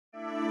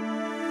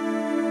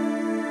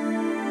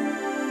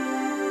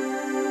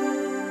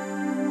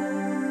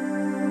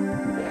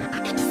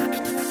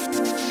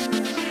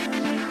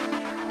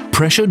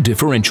Pressure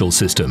differential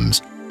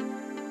systems.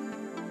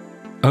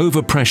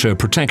 Overpressure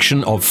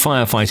protection of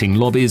firefighting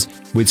lobbies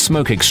with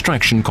smoke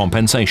extraction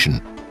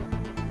compensation.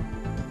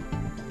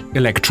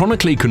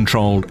 Electronically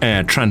controlled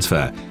air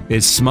transfer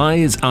is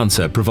Smay's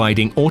answer,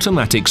 providing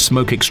automatic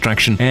smoke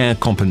extraction air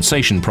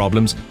compensation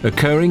problems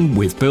occurring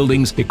with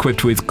buildings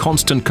equipped with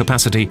constant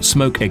capacity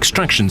smoke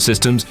extraction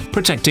systems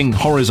protecting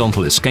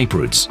horizontal escape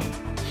routes.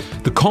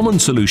 The common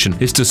solution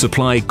is to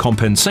supply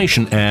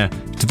compensation air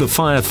to the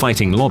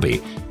firefighting lobby.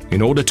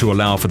 In order to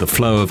allow for the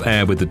flow of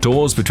air with the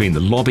doors between the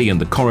lobby and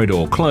the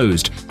corridor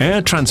closed, air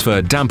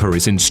transfer damper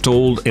is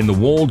installed in the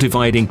wall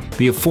dividing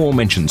the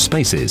aforementioned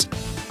spaces.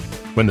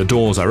 When the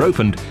doors are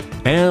opened,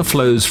 air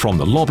flows from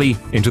the lobby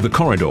into the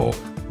corridor,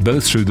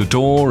 both through the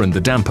door and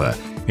the damper,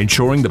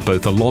 ensuring that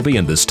both the lobby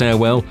and the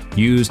stairwell,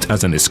 used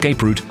as an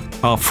escape route,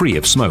 are free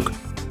of smoke.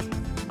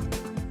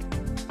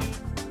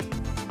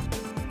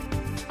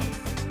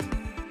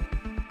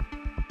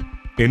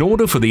 In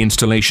order for the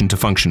installation to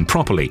function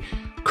properly,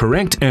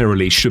 correct air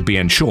release should be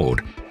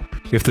ensured.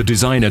 If the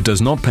designer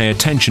does not pay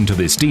attention to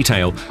this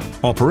detail,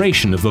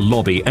 operation of the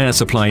lobby air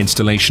supply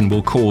installation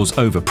will cause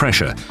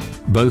overpressure,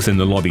 both in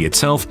the lobby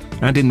itself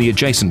and in the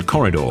adjacent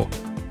corridor.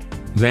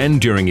 Then,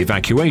 during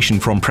evacuation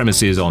from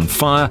premises on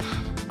fire,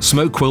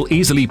 smoke will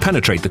easily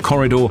penetrate the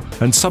corridor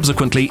and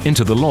subsequently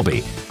into the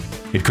lobby.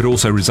 It could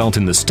also result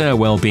in the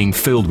stairwell being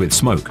filled with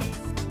smoke.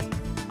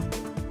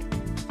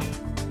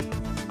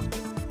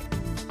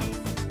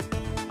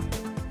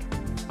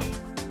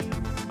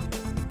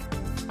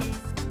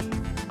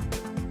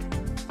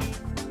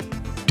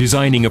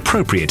 Designing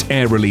appropriate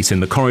air release in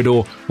the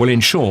corridor will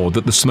ensure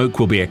that the smoke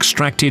will be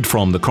extracted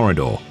from the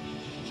corridor.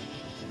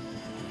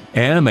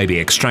 Air may be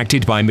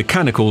extracted by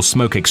mechanical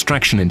smoke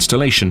extraction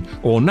installation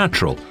or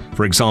natural,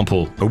 for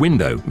example, a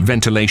window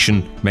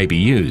ventilation may be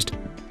used.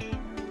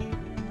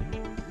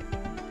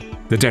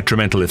 The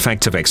detrimental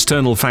effects of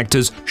external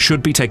factors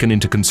should be taken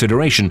into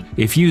consideration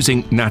if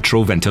using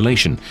natural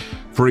ventilation.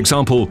 For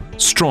example,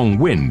 strong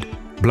wind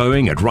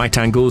blowing at right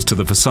angles to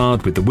the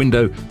facade with the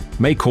window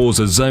may cause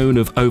a zone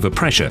of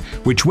overpressure,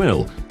 which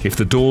will, if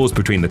the doors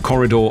between the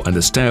corridor and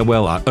the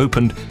stairwell are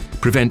opened,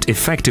 prevent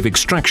effective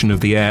extraction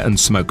of the air and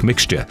smoke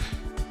mixture.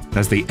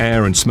 As the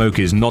air and smoke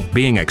is not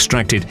being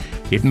extracted,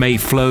 it may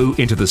flow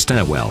into the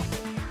stairwell.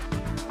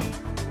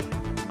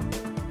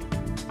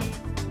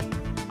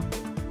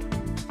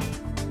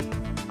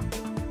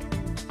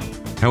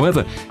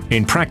 However,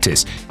 in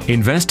practice,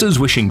 investors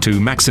wishing to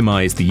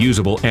maximize the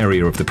usable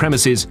area of the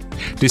premises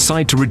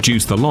decide to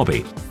reduce the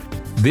lobby.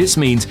 This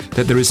means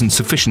that there isn't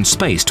sufficient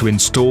space to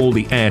install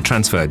the air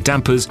transfer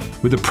dampers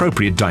with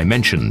appropriate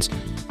dimensions.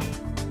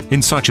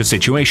 In such a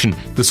situation,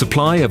 the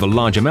supply of a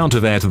large amount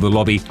of air to the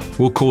lobby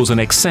will cause an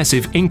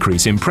excessive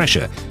increase in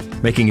pressure,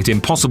 making it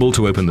impossible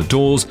to open the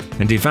doors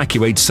and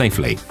evacuate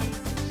safely.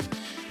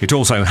 It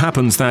also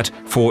happens that,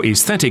 for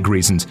aesthetic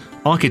reasons,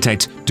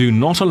 architects do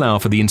not allow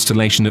for the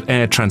installation of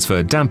air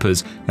transfer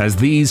dampers, as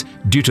these,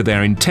 due to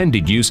their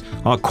intended use,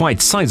 are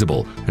quite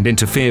sizable and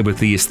interfere with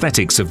the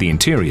aesthetics of the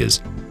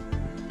interiors.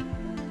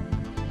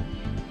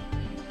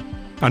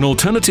 An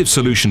alternative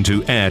solution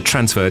to air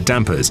transfer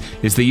dampers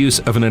is the use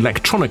of an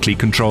electronically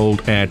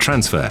controlled air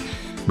transfer,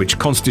 which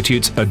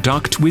constitutes a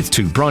duct with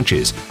two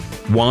branches,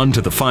 one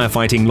to the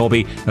firefighting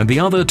lobby and the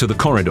other to the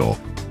corridor.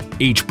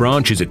 Each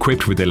branch is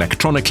equipped with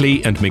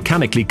electronically and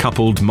mechanically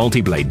coupled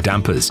multi-blade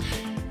dampers.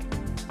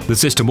 The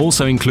system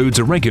also includes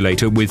a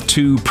regulator with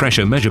two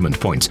pressure measurement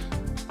points,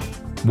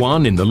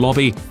 one in the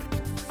lobby,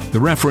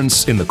 the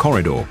reference in the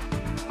corridor.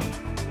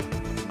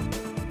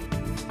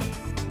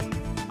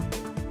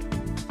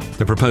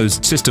 The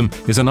proposed system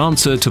is an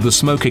answer to the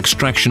smoke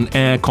extraction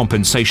air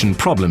compensation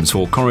problems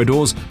for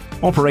corridors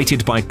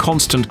operated by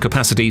constant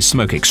capacity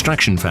smoke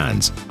extraction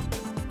fans.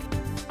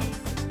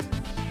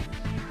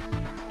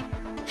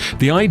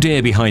 The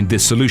idea behind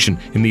this solution,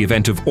 in the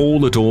event of all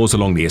the doors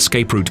along the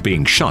escape route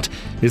being shut,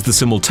 is the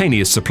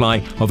simultaneous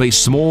supply of a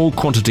small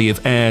quantity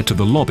of air to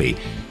the lobby,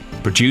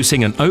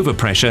 producing an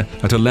overpressure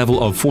at a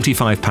level of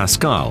 45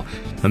 Pascal,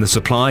 and the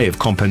supply of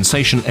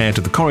compensation air to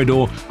the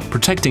corridor,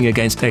 protecting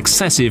against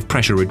excessive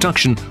pressure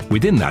reduction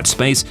within that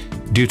space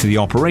due to the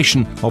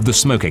operation of the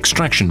smoke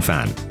extraction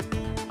fan.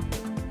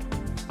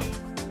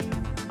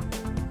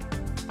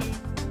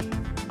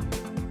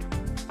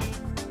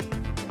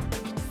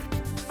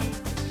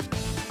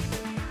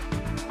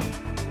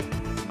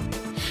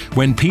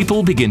 When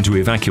people begin to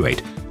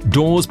evacuate,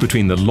 doors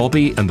between the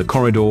lobby and the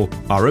corridor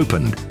are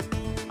opened.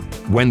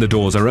 When the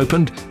doors are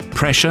opened,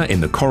 pressure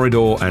in the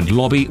corridor and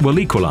lobby will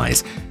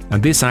equalize,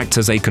 and this acts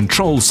as a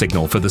control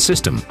signal for the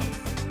system.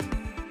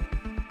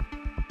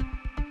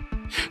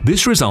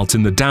 This results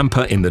in the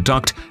damper in the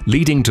duct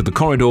leading to the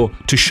corridor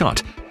to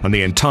shut, and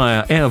the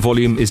entire air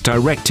volume is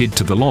directed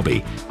to the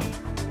lobby.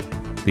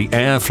 The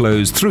air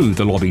flows through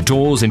the lobby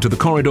doors into the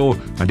corridor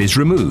and is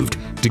removed,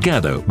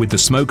 together with the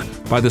smoke,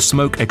 by the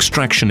smoke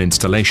extraction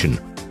installation.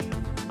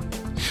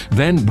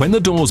 Then, when the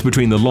doors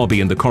between the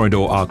lobby and the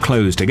corridor are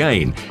closed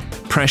again,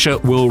 pressure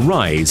will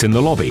rise in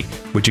the lobby,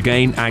 which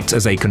again acts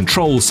as a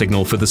control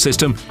signal for the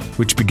system,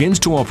 which begins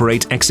to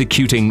operate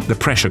executing the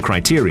pressure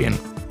criterion.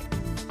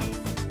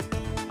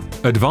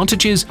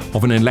 Advantages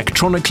of an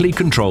electronically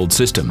controlled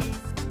system.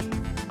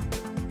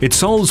 It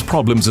solves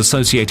problems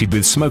associated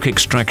with smoke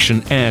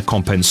extraction air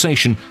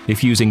compensation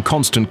if using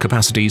constant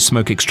capacity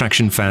smoke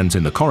extraction fans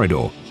in the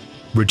corridor,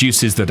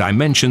 reduces the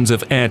dimensions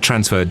of air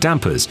transfer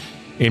dampers.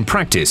 In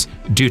practice,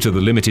 due to the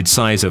limited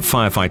size of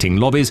firefighting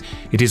lobbies,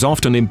 it is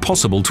often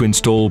impossible to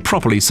install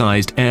properly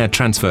sized air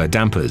transfer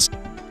dampers.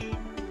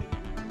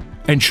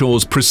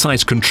 Ensures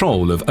precise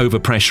control of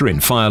overpressure in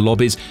fire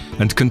lobbies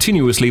and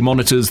continuously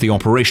monitors the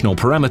operational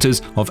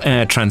parameters of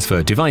air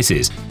transfer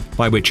devices,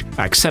 by which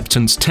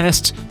acceptance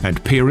tests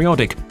and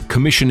periodic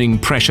commissioning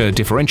pressure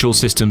differential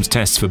systems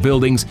tests for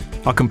buildings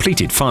are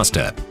completed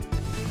faster.